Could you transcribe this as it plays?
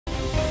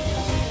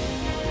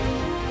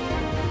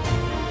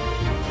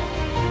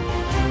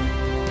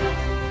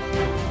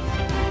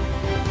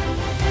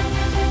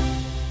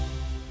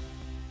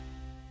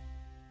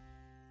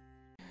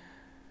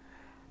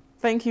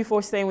Thank you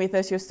for staying with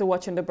us. You're still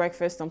watching The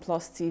Breakfast on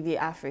Plus TV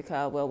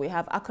Africa. Well, we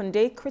have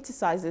Akande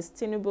criticizes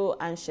Tinubu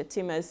and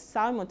Shettima's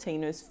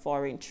simultaneous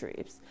foreign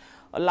trips.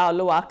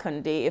 Olaoluwa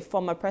Akande, a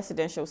former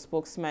presidential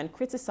spokesman,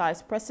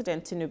 criticized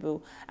President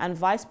Tinubu and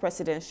Vice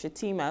President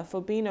Shettima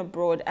for being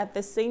abroad at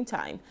the same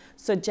time,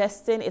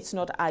 suggesting it's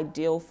not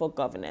ideal for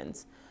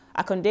governance.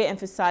 Akande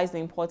emphasized the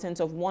importance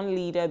of one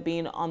leader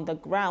being on the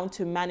ground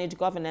to manage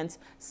governance,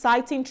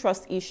 citing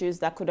trust issues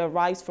that could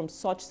arise from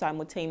such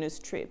simultaneous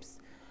trips.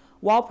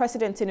 While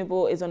President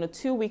Tinubu is on a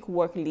 2-week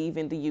work leave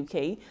in the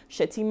UK,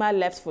 Shettima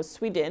left for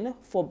Sweden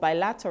for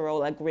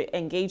bilateral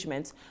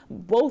engagements,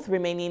 both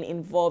remaining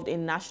involved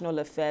in national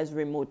affairs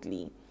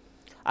remotely.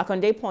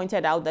 Akande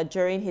pointed out that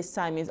during his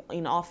time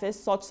in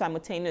office, such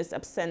simultaneous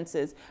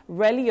absences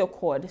rarely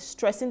occurred,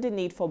 stressing the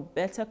need for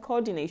better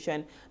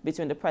coordination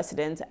between the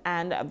president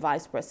and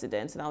vice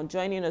president. Now,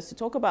 joining us to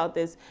talk about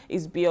this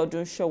is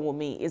Biodun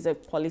Sowunmi, is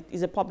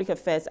a public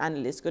affairs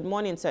analyst. Good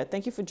morning, sir.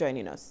 Thank you for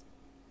joining us.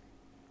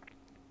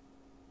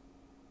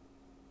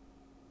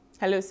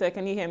 Hello, sir.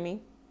 Can you hear me?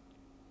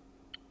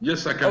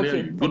 Yes, I can hear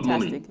you. Good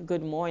morning.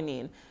 Good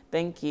morning.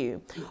 Thank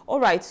you.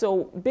 All right.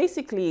 So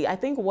basically, I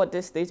think what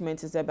this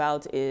statement is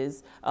about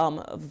is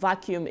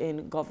vacuum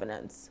in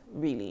governance,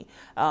 really.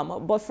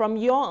 But from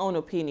your own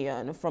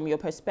opinion, from your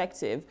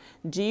perspective,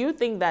 do you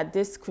think that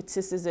this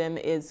criticism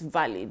is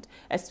valid,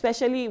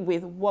 especially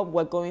with what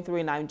we're going through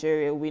in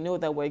Nigeria? We know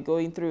that we're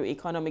going through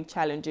economic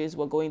challenges.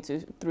 We're going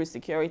through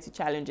security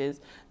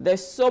challenges.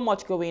 There's so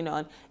much going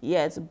on.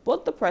 Yet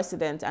both the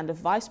president and the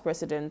vice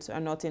president are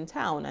not in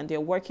town and they're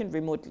working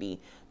remotely.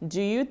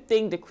 Do you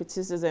think the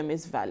criticism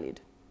is valid?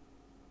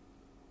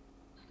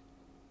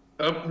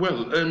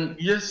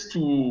 Yes,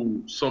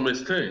 to some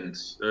extent,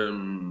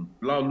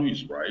 Laulu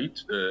is right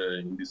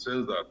in the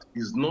sense that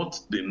it's not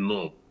the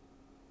norm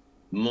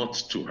not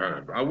to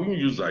have. I wouldn't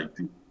use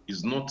ideal.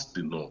 It's not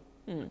the norm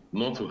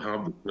not to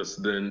have the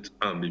president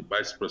and the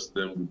vice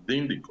president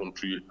within the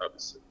country at the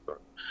same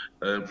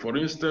time. For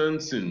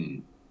instance,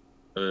 in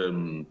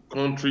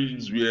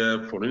countries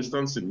where, for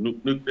instance, in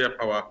nuclear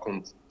power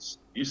countries,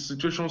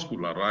 situations could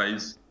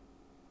arise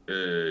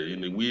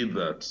in a way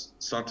that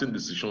certain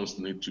decisions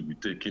need to be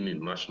taken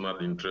in national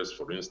interest.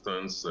 For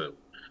instance,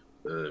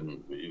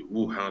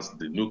 who has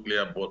the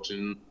nuclear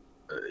button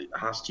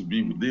has to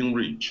be within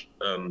reach.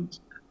 And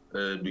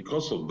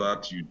because of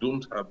that, you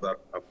don't have that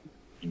happen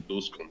in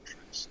those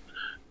countries.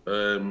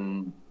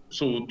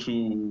 So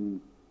to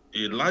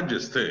a large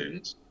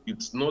extent,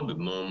 it's not the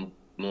norm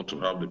not to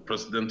have the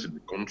president in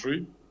the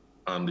country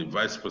and the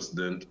vice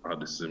president at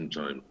the same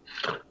time.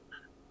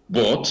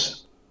 But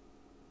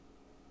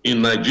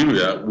in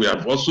Nigeria, we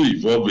have also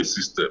evolved a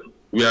system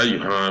where you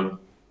have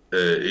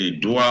a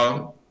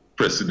dual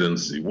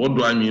presidency. What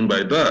do I mean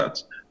by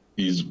that?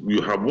 Is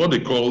you have what they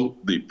call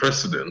the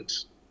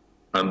president,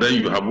 and then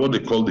you have what they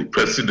call the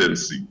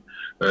presidency.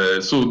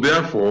 So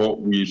therefore,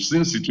 we've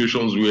seen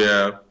situations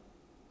where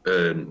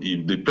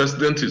if the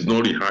president is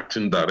not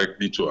reacting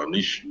directly to an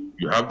issue,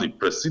 you have the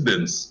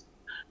presidency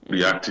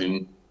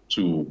reacting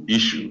to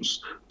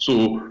issues.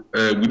 So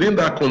within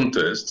that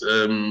context,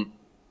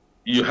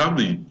 you have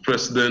the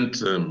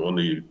president on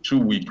a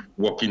 2-week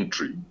working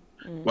trip,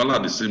 while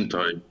at the same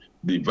time,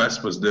 the vice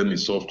president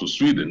is off to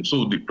Sweden.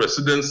 So the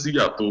presidency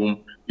at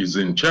home is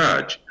in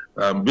charge.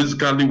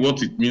 Basically,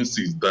 what it means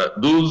is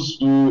that those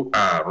who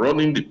are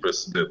running the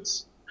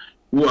presidency,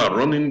 who are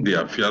running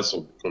the affairs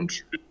of the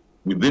country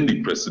within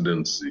the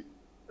presidency,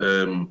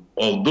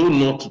 although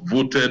not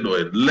voted or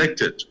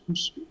elected to do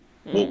so,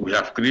 but we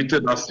have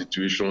created that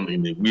situation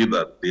in a way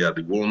that they are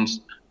the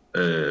ones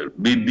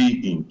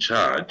really in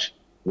charge,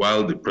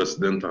 while the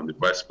president and the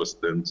vice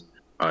president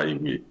are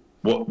away.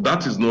 But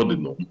that is not the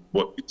norm,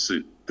 but it's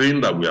a thing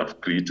that we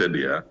have created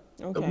here,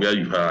 where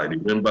you have, I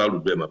remember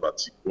Ruben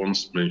Abati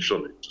once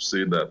mentioned it, to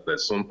say that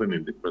there's something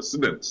in the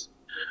presidency,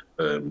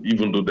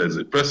 even though there's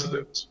a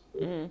president.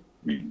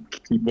 We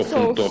keep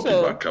often talking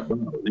about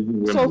cabal,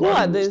 even when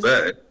one is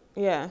there.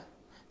 Yeah.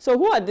 So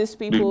who are these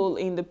people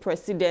in the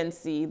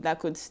presidency that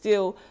could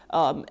still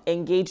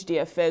engage the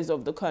affairs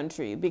of the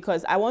country?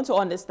 Because I want to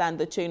understand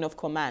the chain of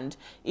command.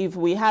 If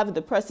we have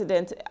the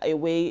president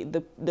away,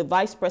 the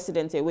vice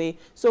president away,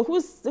 so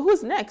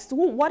who's next?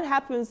 What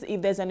happens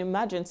if there's an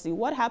emergency?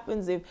 What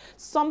happens if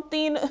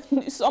something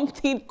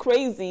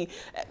crazy,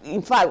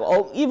 in fact,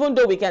 even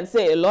though we can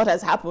say a lot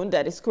has happened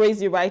that is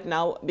crazy right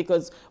now,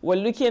 because we're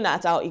looking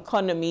at our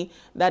economy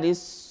that is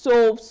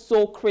so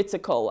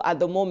critical at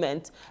the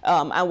moment,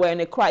 and we're in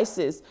a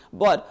crisis.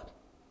 But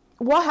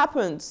what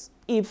happens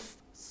if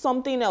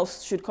something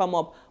else should come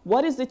up?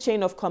 What is the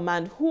chain of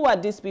command? Who are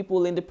these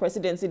people in the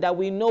presidency that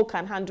we know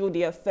can handle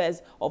the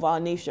affairs of our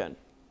nation?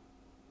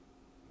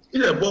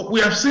 Yeah, but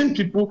we have seen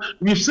people,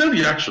 we've seen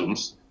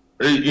reactions,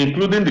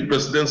 including the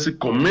presidency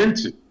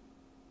commenting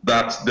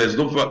that there's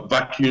no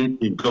vacuum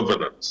in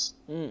governance.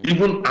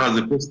 Even as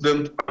the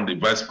president and the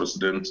vice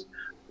president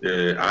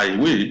are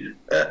away,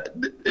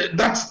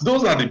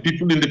 those are the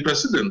people in the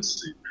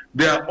presidency.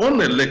 They are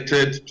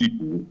unelected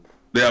people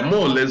They are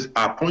more or less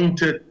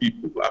appointed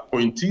people,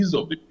 appointees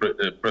of the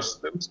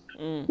president,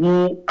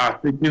 who are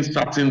taking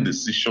certain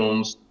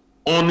decisions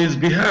on his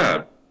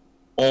behalf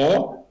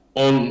or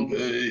on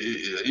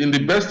in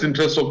the best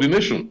interest of the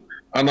nation.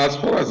 And as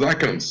far as I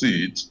can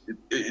see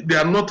it, they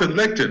are not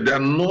elected. They are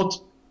not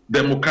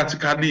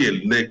democratically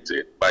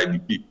elected by the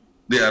people.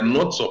 They are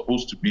not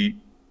supposed to be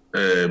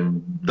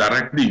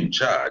directly in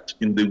charge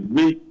in the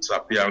way it's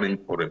appearing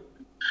currently.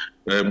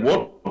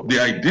 What the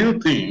ideal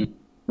thing,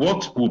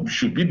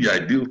 should be the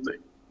ideal thing,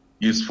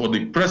 is for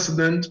the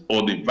president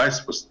or the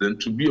vice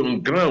president to be on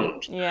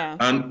ground. Yeah.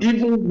 And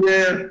even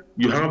where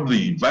you have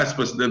the vice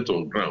president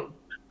on ground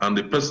and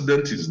the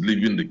president is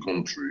leaving the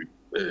country,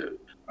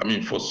 I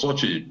mean, for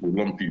such a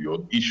prolonged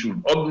period, he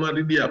should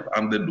ordinarily have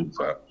handed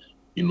over,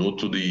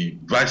 to the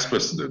vice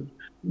president,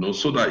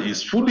 so that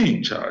he's fully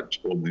in charge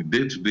of the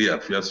day-to-day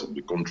affairs of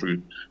the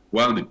country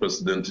while the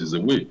president is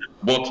away.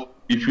 But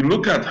if you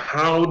look at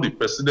how the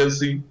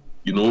presidency,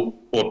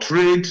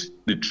 portrayed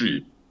the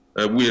trip,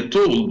 we are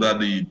told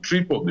that the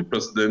trip of the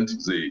president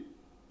is a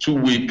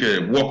 2-week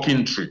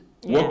working trip.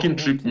 Yeah, working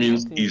trip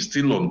means he's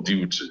still on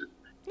duty.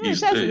 No, it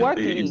says work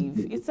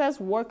leave. It says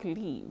work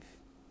leave.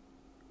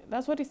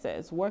 That's what it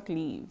says, work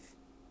leave.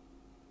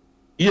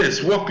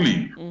 Yes, work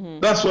leave.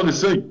 That's what it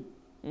says.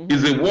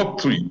 It's a work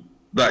trip,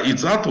 that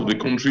it's out of the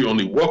country on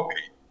a work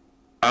leave.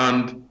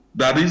 And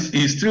that is,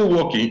 he's still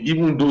working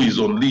even though he's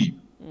on leave.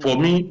 For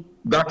me,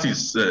 that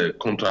is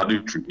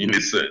contradictory in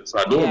a sense.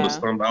 I don't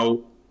understand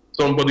how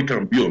somebody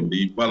can be on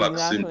leave while at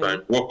the same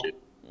time working.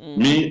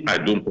 Me, I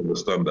don't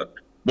understand that.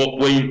 But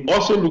when you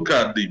also look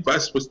at the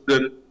vice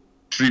president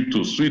trip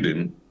to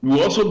Sweden, you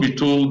will also be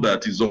told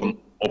that he's on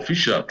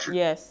official trip.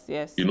 Yes,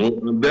 yes.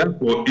 And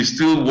therefore he's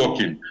still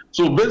working.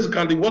 So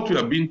basically what we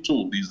are being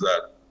told is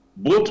that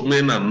both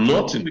men are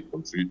not in the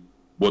country,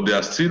 but they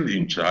are still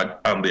in charge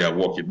and they are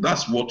working.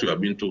 That's what we are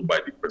being told by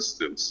the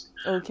presidency.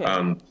 Okay.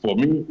 And for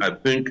me, I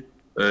think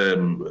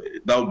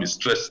that would be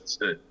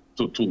stressed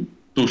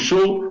to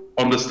show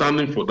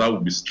understanding for that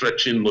would be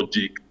stretching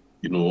logic,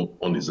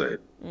 on his head.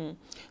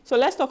 So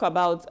let's talk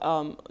about,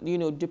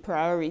 the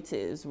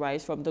priorities,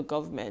 right, from the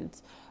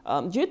government.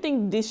 Do you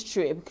think this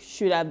trip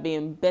should have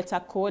been better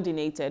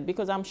coordinated?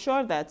 Because I'm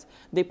sure that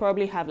they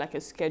probably have like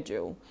a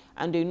schedule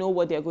and they know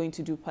what they're going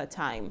to do per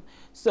time.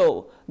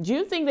 So do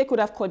you think they could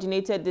have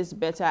coordinated this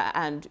better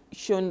and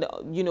shown,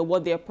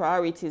 what their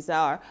priorities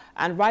are?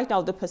 And right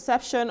now, the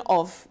perception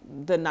of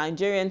the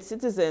Nigerian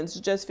citizens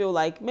just feel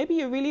like maybe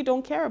you really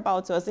don't care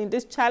about us in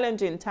these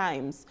challenging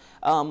times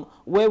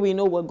where we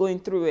know we're going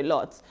through a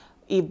lot.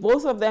 If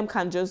both of them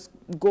can just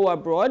go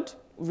abroad,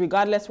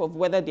 regardless of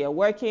whether they're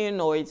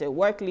working or it's a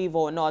work leave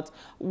or not,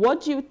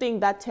 what do you think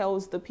that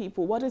tells the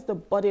people? What is the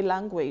body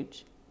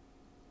language?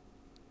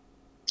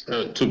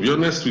 To be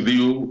honest with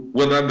you,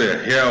 whether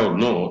they're here or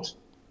not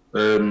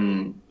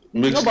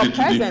makes little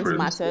difference.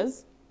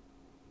 Matters.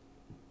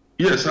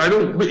 Yes,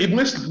 it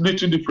makes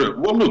little difference.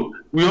 Well, look,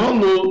 we all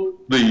know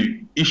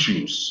the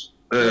issues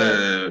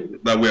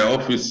that we are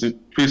all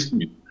faced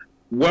with.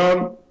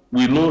 One,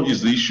 we know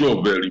is the issue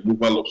of the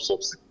removal of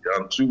subsidy,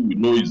 and two, we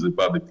know is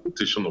about the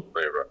flotation of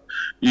naira.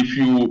 If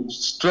you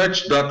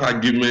stretch that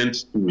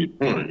argument to a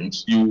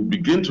point, you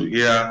begin to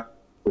hear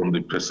from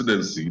the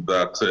presidency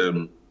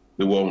that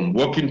they were on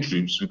working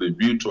trips with a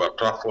view to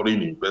attract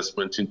foreign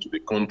investment into the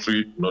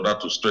country in order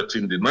to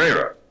strengthen the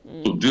naira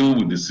to deal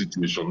with the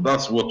situation.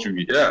 That's what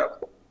you hear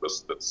from the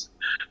presidency.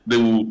 They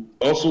will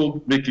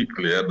also make it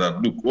clear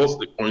that, look, what's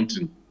the point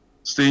in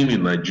staying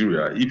in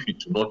Nigeria if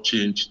it will not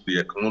change the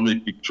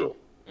economic picture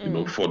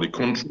for the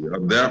country,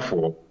 and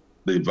therefore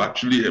they've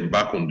actually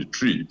embarked on the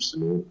trips,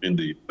 in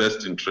the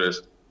best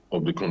interest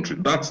of the country.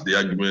 That's the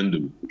argument they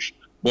will push.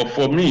 But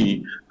for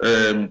me,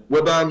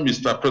 whether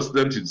Mr.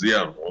 President is here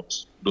or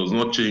not does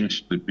not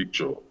change the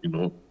picture,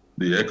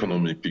 the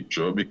economic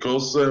picture,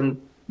 because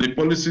the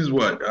policies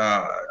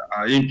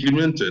are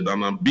implemented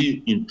and are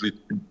being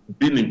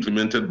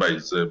implemented by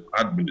his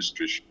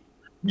administration.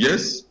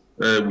 Yes,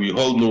 we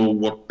all know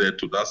what led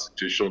to that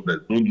situation.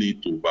 There's no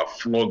need to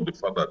overflog the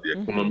fact that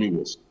the economy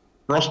was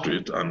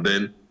prostrate and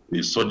then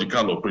a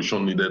surgical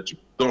operation needed to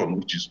be done,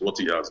 which is what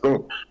he has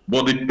done.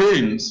 But the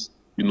pains,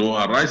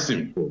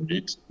 arising from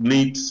it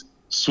needs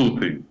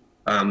soothing.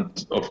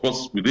 And of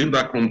course, within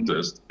that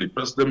context, the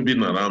president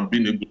being around,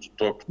 being able to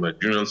talk to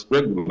Nigerians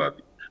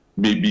regularly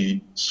may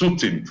be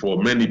soothing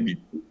for many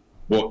people.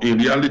 But in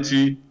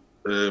reality,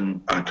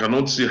 I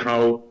cannot see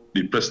how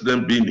the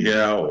president being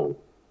here or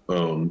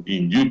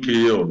in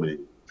UK on a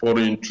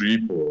foreign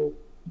trip or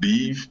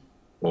leave,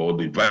 or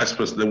the vice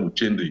president will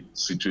change the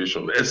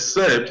situation,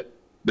 except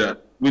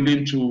that we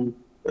need to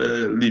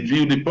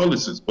review the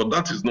policies. But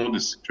that is not the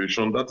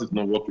situation. That is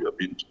not what we have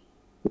been told.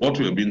 What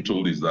we have been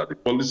told is that the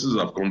policies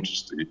have come to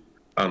stay,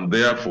 and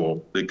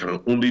therefore they can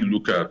only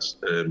look at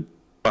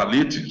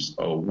palliatives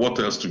or what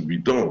else to be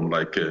done,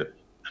 like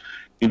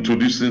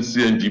introducing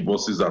CNG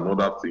buses and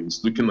other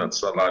things, looking at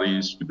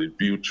salaries with a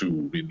view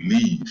to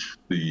relieve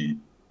the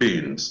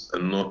pains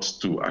and not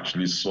to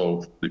actually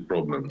solve the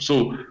problem.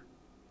 So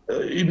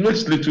It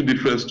makes little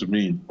difference to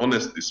me,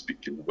 honestly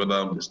speaking, whether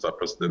Mr.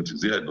 President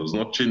is here. It does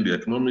not change the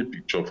economic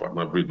picture for an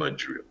average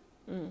Nigerian.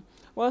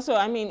 Well, so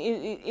I mean,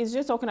 it's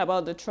just talking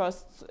about the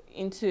trust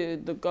into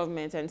the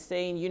government and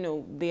saying, you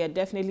know, they are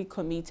definitely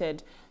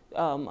committed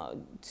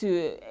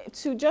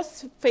to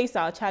just face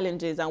our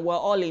challenges, and we're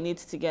all in it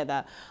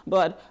together.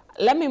 But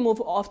let me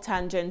move off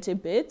tangent a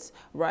bit,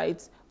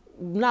 right?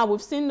 Now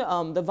we've seen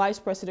the vice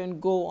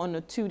president go on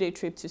a 2-day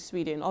trip to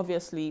Sweden,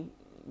 obviously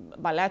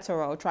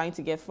bilateral, trying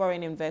to get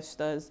foreign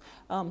investors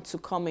to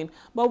come in.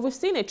 But we've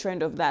seen a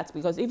trend of that,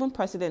 because even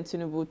President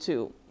Tinubu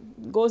too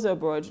goes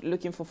abroad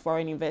looking for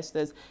foreign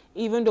investors,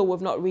 even though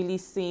we've not really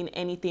seen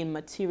anything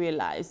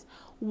materialize.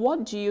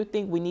 What do you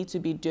think we need to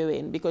be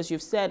doing? Because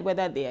you've said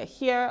whether they are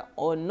here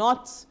or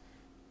not,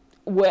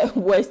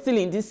 we're still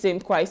in this same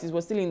crisis,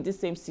 we're still in this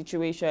same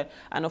situation,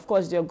 and of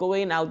course they're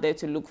going out there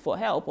to look for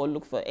help or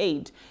look for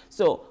aid.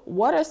 So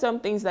what are some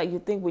things that you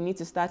think we need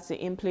to start to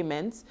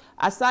implement,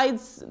 aside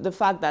the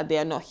fact that they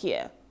are not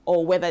here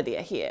or whether they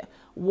are here?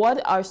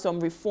 What are some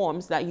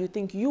reforms that you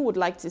think you would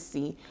like to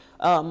see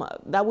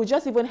that would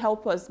just even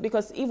help us?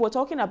 Because if we're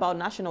talking about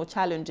national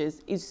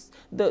challenges, is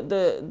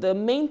the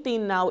main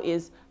thing now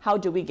is how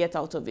do we get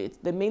out of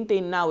it? The main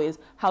thing now is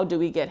how do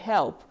we get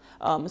help?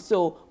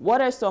 So what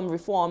are some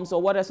reforms,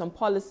 or what are some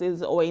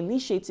policies or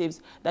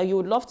initiatives that you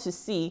would love to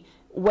see,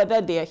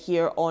 whether they are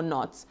here or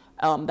not,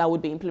 that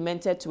would be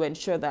implemented to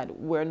ensure that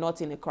we're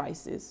not in a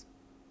crisis?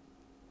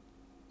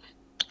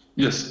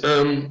 Yes,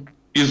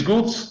 it's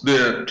good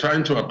they're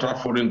trying to attract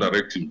foreign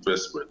direct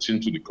investments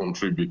into the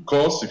country,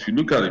 because if you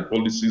look at the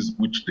policies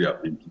which they have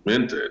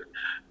implemented,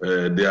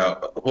 they are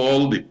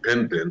all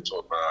dependent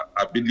on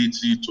our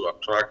ability to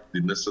attract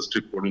the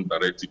necessary foreign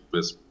direct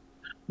investment,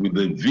 with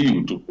a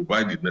view to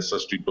provide the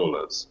necessary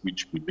dollars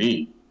which we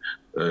need.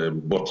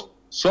 But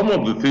some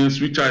of the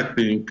things which I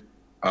think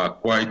are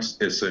quite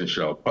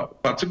essential,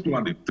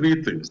 particularly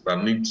 3 things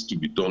that needs to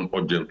be done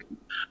urgently.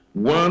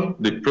 One,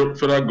 the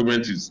federal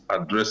government is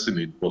addressing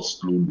it, but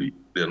slowly.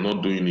 They're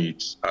not doing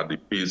it at the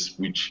pace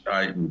which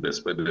I would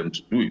expect them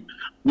to do it,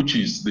 which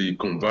is the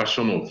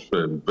conversion of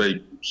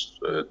vehicles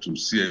to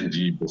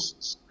CNG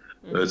buses.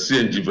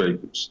 CNG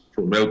vehicles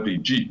from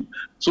LPG.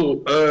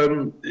 So,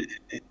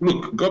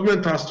 look,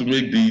 government has to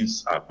make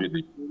these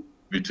available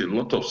with a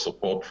lot of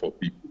support for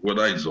people,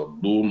 whether it's on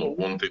loan or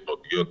one thing or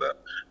the other.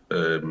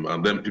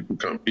 And then people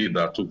can pay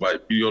that over a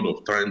period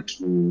of time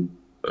through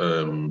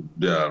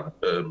their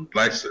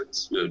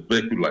license,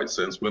 vehicle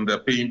license, when they're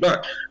paying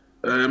back.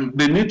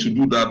 They need to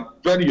do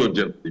that very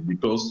urgently,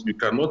 because you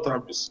cannot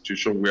have a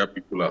situation where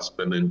people are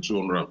spending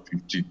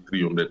 250,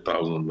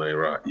 300,000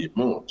 naira a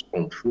month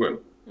on fuel.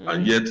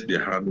 And yet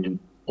they're having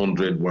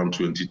 100,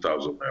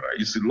 120,000 naira.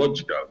 It's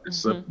illogical,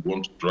 except we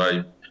want to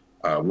drive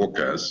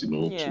workers, you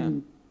know,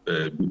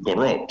 to be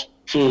corrupt.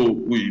 So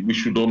we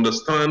should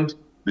understand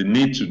the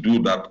need to do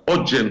that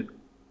urgent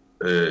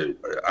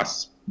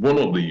as one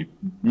of the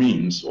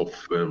means of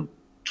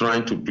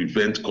trying to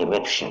prevent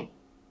corruption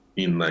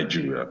in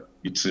Nigeria.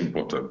 It's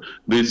important.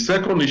 The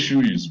second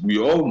issue is, we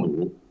all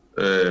know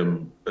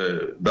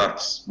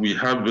that we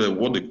have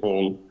what they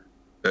call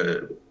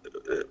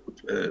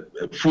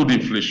food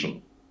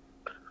inflation.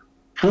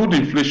 Food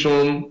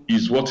inflation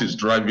is what is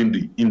driving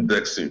the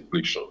index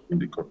inflation in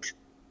the country.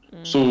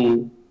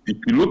 So if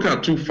you look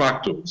at 2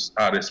 factors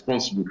are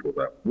responsible for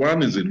that.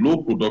 One is a low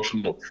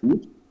production of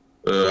food,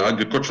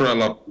 agricultural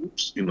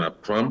outputs in our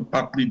farm,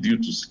 partly due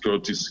to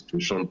security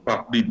situation,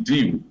 partly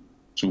due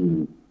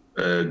to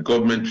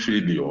government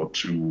failure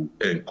to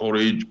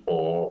encourage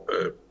or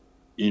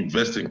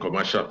invest in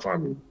commercial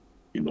farming,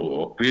 you know,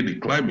 or create a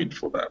climate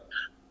for that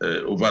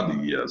over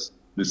the years.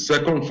 The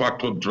second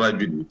factor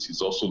driving it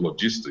is also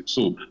logistics.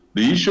 So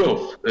the issue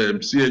of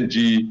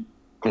CNG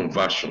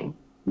conversion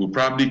will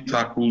probably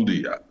tackle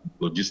the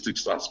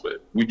logistics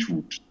aspect, which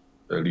would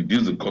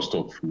reduce the cost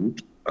of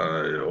food,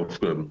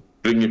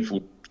 bringing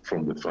food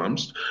from the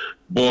farms.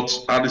 But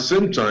at the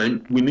same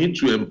time, we need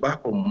to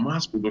embark on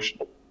mass production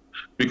of food,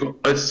 because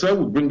as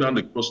we bring down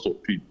the cost of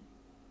feed,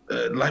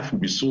 life will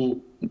be so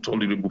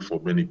intolerable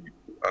for many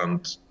people,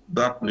 and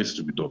that needs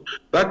to be done.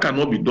 That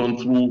cannot be done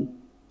through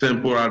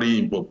temporary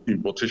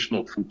importation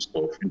of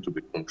foodstuff into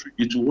the country.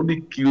 It will only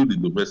kill the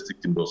domestic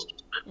industry,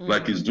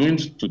 like it's doing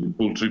to the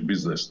poultry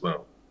business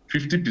now.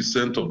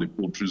 50% of the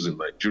poultries in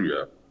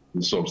Nigeria,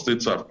 in some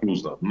states, have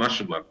closed down.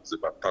 National is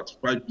about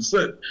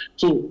 35%.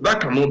 So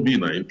that cannot be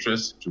in our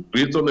interest to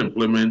create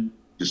unemployment,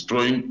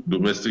 destroying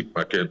domestic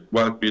market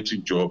while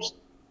creating jobs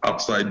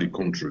outside the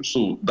country.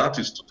 So that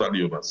is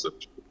totally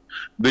unacceptable.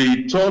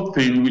 The third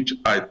thing, which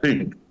I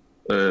think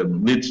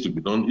needs to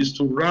be done, is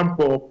to ramp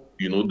up,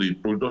 you know, the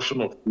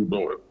production of crude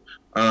oil.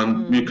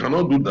 And we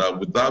cannot do that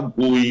without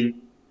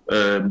going,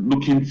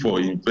 looking for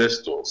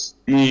investors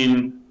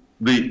in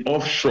the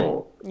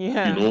offshore, you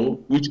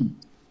know, which is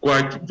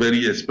quite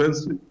very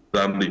expensive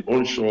than the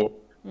onshore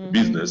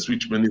business,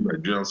 which many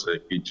Nigerians are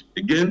engaged.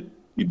 Again,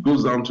 it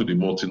goes down to the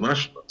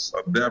multinationals,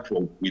 and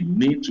therefore we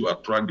need to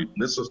attract the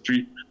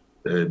necessary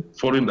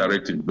foreign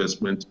direct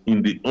investment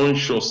in the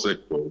onshore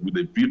sector with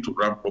a view to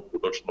ramp up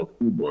production production of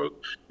crude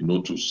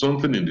oil, to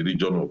something in the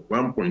region of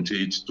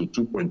 1.8 to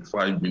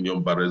 2.5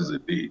 million barrels a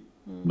day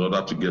in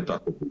order to get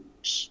out of the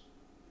woods.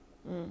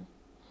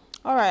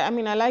 All right. I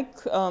mean, I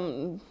like,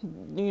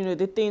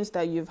 the things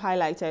that you've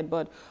highlighted,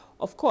 but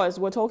of course,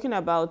 we're talking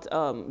about,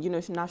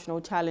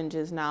 national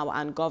challenges now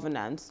and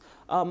governance.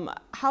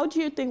 How do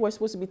you think we're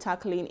supposed to be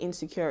tackling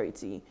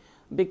insecurity?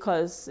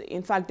 Because,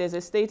 in fact, there's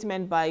a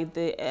statement by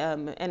the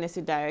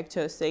NSA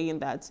director saying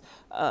that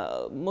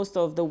most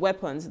of the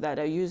weapons that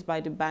are used by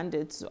the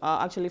bandits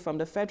are actually from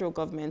the federal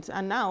government.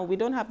 And now we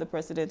don't have the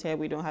president here.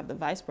 We don't have the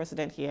vice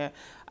president here.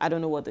 I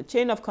don't know what the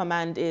chain of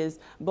command is.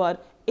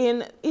 But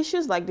in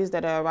issues like this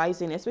that are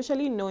arising,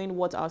 especially knowing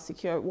what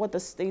the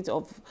state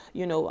of,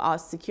 our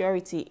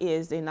security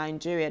is in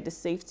Nigeria, the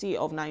safety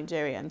of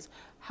Nigerians,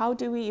 how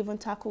do we even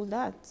tackle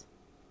that?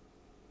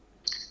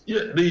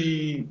 Yeah,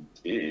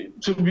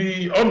 to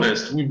be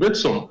honest, we made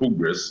some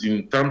progress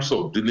in terms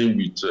of dealing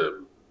with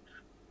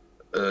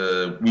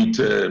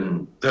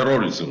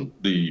terrorism.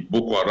 The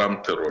Boko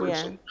Haram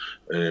terrorism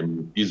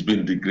is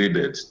been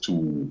degraded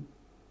to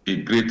a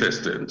great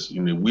extent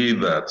in a way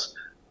that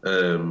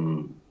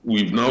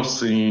we've now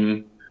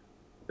seen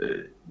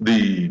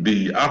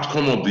the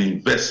outcome of the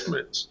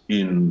investment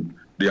in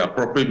the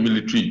appropriate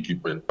military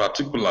equipment,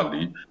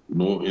 particularly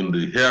in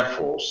the Air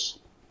Force,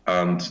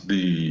 and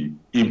the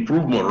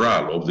improved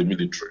morale of the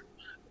military,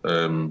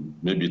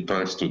 maybe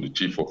thanks to the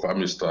Chief of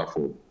Army Staff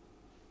or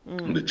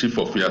the Chief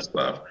of Air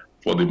Staff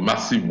for the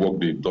massive work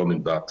they've done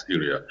in that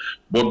area.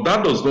 But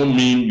that does not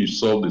mean you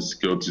solve the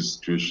security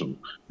situation.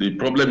 The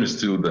problem is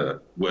still there.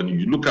 When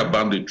you look at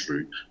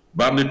banditry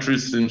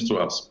seems to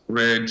have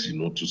spread,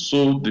 to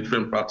so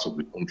different parts of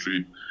the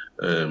country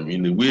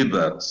in a way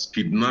that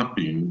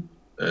kidnapping,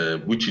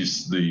 which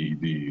is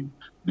the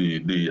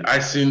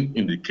icing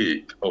in the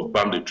cake of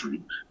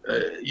banditry,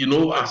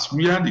 as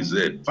weird as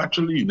it,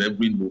 virtually in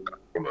every nook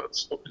and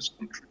corners of this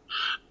country.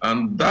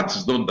 And that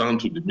is not down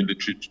to the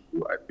military to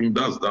do. I think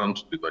that's down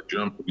to the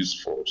Nigerian police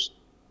force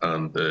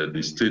and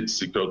the state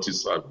security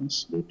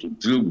service to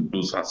deal with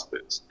those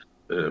aspects.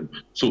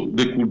 So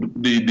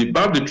the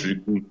banditry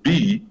could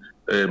be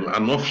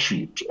an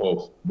offshoot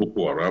of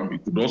Boko Haram.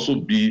 It could also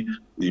be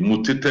a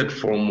mutated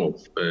form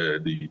of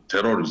the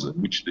terrorism,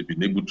 which they've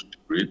been able to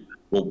degrade.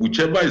 But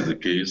whichever is the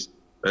case,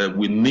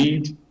 we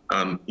need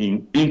an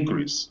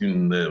increase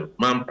in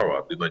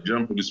manpower, the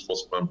Nigerian police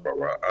force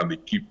manpower and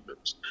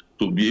equipment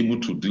to be able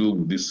to deal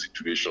with this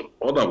situation.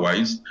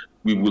 Otherwise,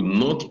 we will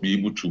not be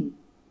able to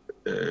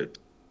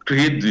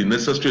create the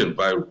necessary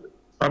environment.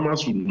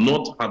 Farmers will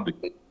not have the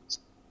confidence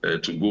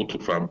to go to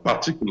farm,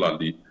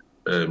 particularly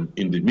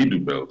in the middle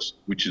belt,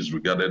 which is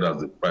regarded as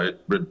the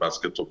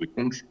breadbasket of the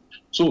country.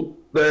 So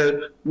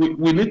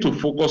we need to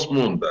focus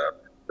more on that.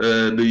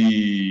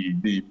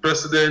 The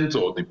president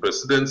or the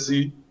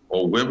presidency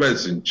or whoever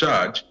is in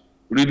charge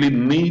really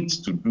needs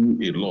to do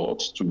a lot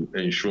to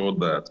ensure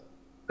that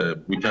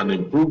we can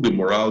improve the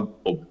morale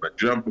of the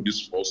Nigerian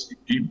police force,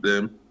 equip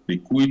them,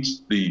 recruit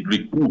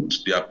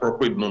the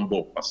appropriate number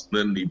of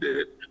personnel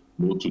needed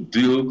to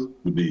deal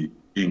with the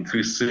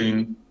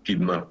increasing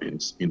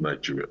kidnappings in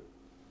Nigeria.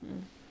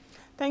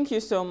 Thank you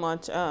so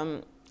much.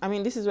 I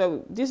mean, this is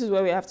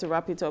where we have to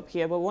wrap it up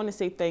here, but we want to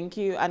say thank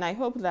you, and I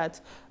hope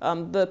that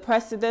the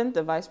president,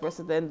 the vice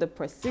president, the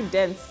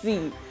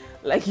presidency,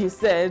 like you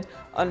said,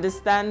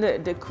 understand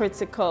the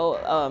critical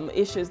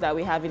issues that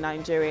we have in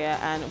Nigeria,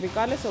 and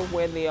regardless of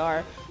where they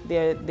are,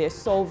 they're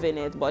solving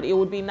it. But it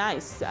would be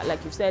nice,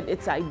 like you said,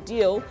 it's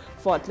ideal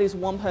for at least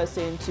one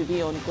person to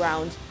be on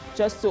ground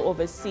just to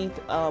oversee,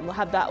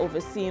 have that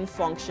overseeing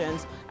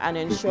functions and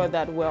ensure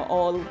that we're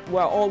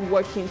all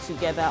working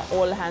together,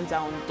 all hands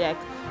are on deck,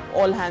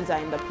 all hands are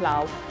in the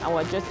plow, and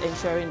we're just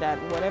ensuring that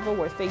whatever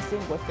we're facing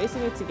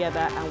it together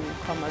and we'll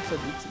come out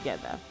of it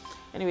together.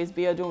 Anyways,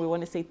 Biodun, we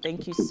want to say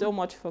thank you so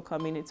much for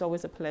coming. It's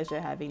always a pleasure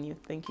having you.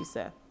 Thank you,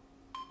 sir.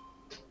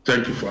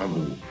 Thank you for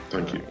having me.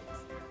 Thank you.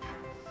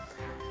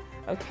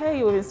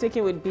 Okay, we've been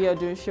speaking with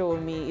Biodun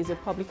Sowunmi. He's a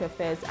public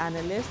affairs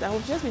analyst, and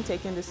we've just been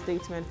taking the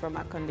statement from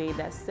Akande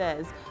that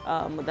says,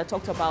 that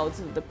talked about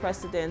the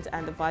president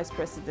and the vice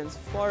president's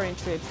foreign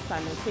trips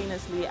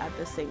simultaneously at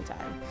the same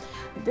time.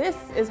 This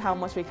is how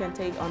much we can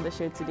take on the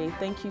show today.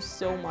 Thank you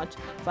so much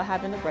for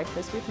having the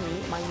breakfast with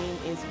me. My name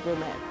is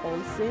Rume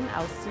Paulson.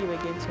 I'll see you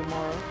again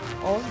tomorrow,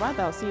 or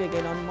rather, I'll see you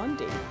again on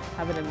Monday.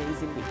 Have an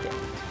amazing weekend.